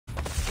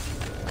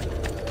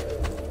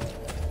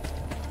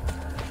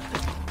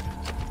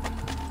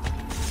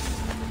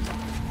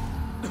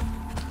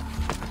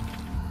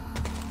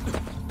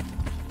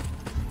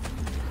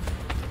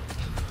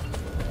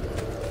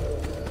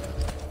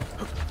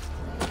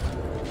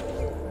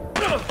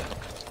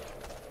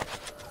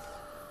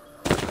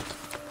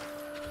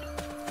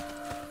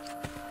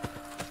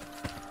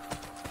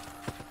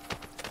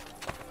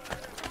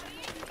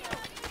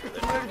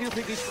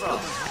this from?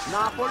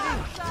 Napoli?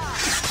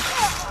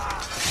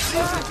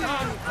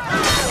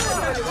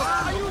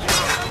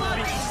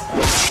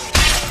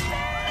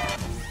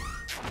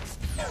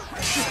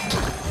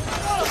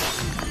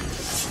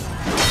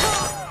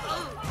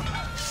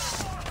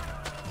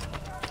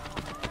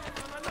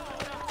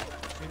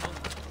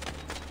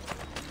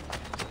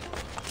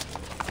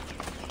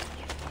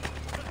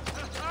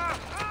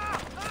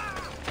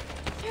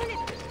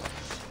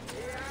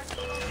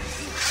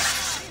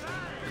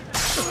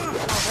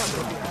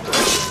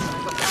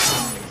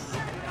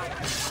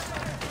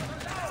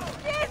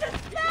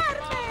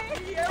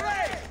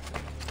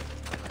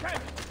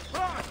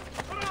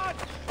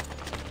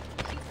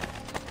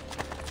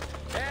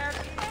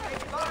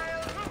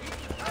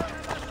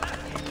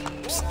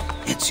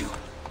 Ezio,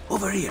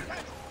 over here.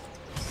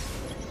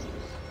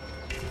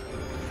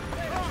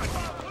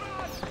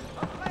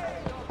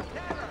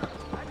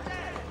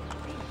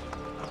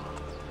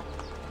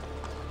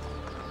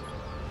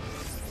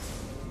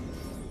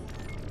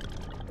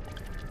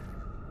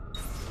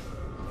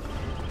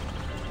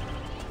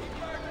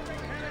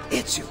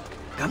 Ezio,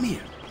 come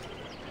here.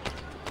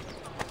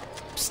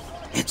 Psst,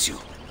 Ezio,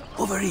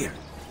 over here.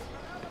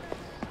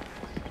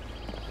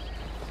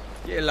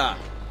 Chi è là?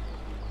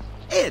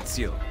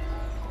 Ezio!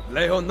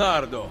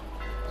 Leonardo!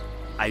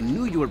 I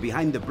knew you were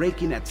behind the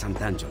break-in at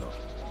Sant'Angelo.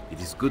 It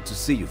is good to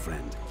see you,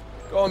 friend.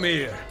 Come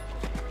here.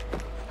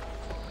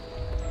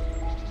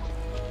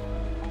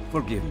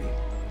 Forgive me.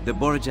 The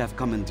Borgia have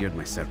commandeered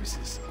my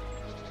services.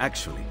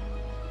 Actually,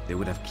 they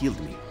would have killed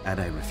me had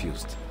I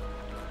refused.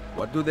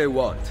 What do they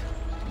want?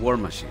 War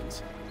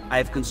machines. I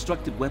have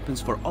constructed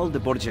weapons for all the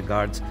Borgia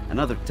guards and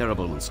other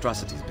terrible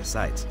monstrosities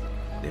besides.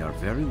 They are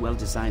very well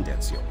designed,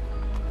 Ezio.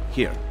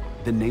 Here,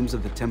 the names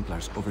of the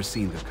Templars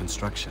overseeing their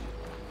construction.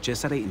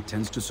 Cesare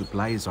intends to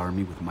supply his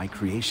army with my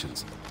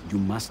creations. You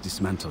must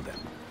dismantle them.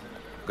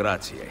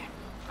 Grazie.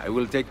 I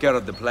will take care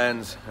of the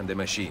plans and the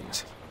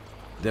machines.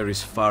 There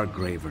is far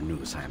graver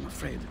news, I am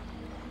afraid.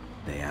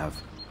 They have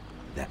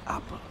the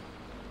apple.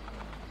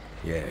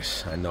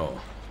 Yes, I know.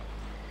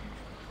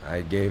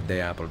 I gave the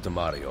apple to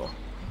Mario.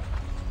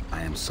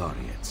 I am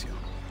sorry, Ezio.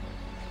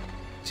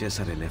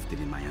 Cesare left it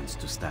in my hands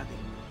to study,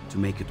 to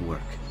make it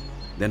work.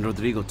 Then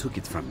Rodrigo took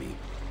it from me.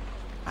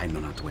 I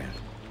know not where.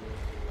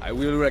 I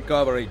will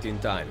recover it in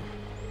time.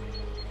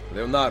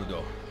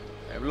 Leonardo,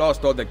 I've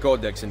lost all the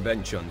codex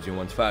inventions you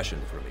once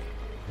fashioned for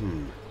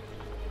me.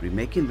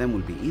 Remaking them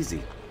will be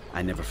easy.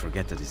 I never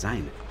forget the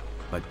design.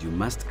 But you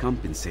must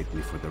compensate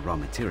me for the raw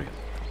material.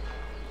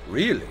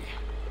 Really?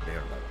 They're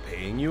not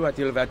paying you at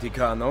Il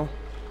Vaticano?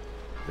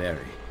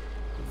 Very,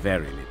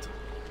 very little.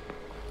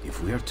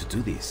 If we are to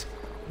do this,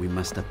 we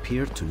must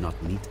appear to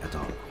not meet at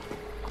all.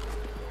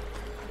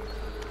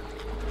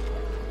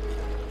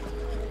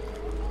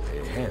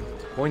 A hand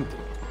pointing.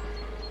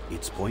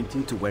 It's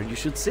pointing to where you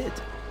should sit.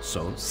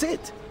 So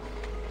sit!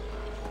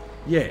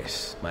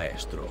 Yes,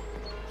 maestro.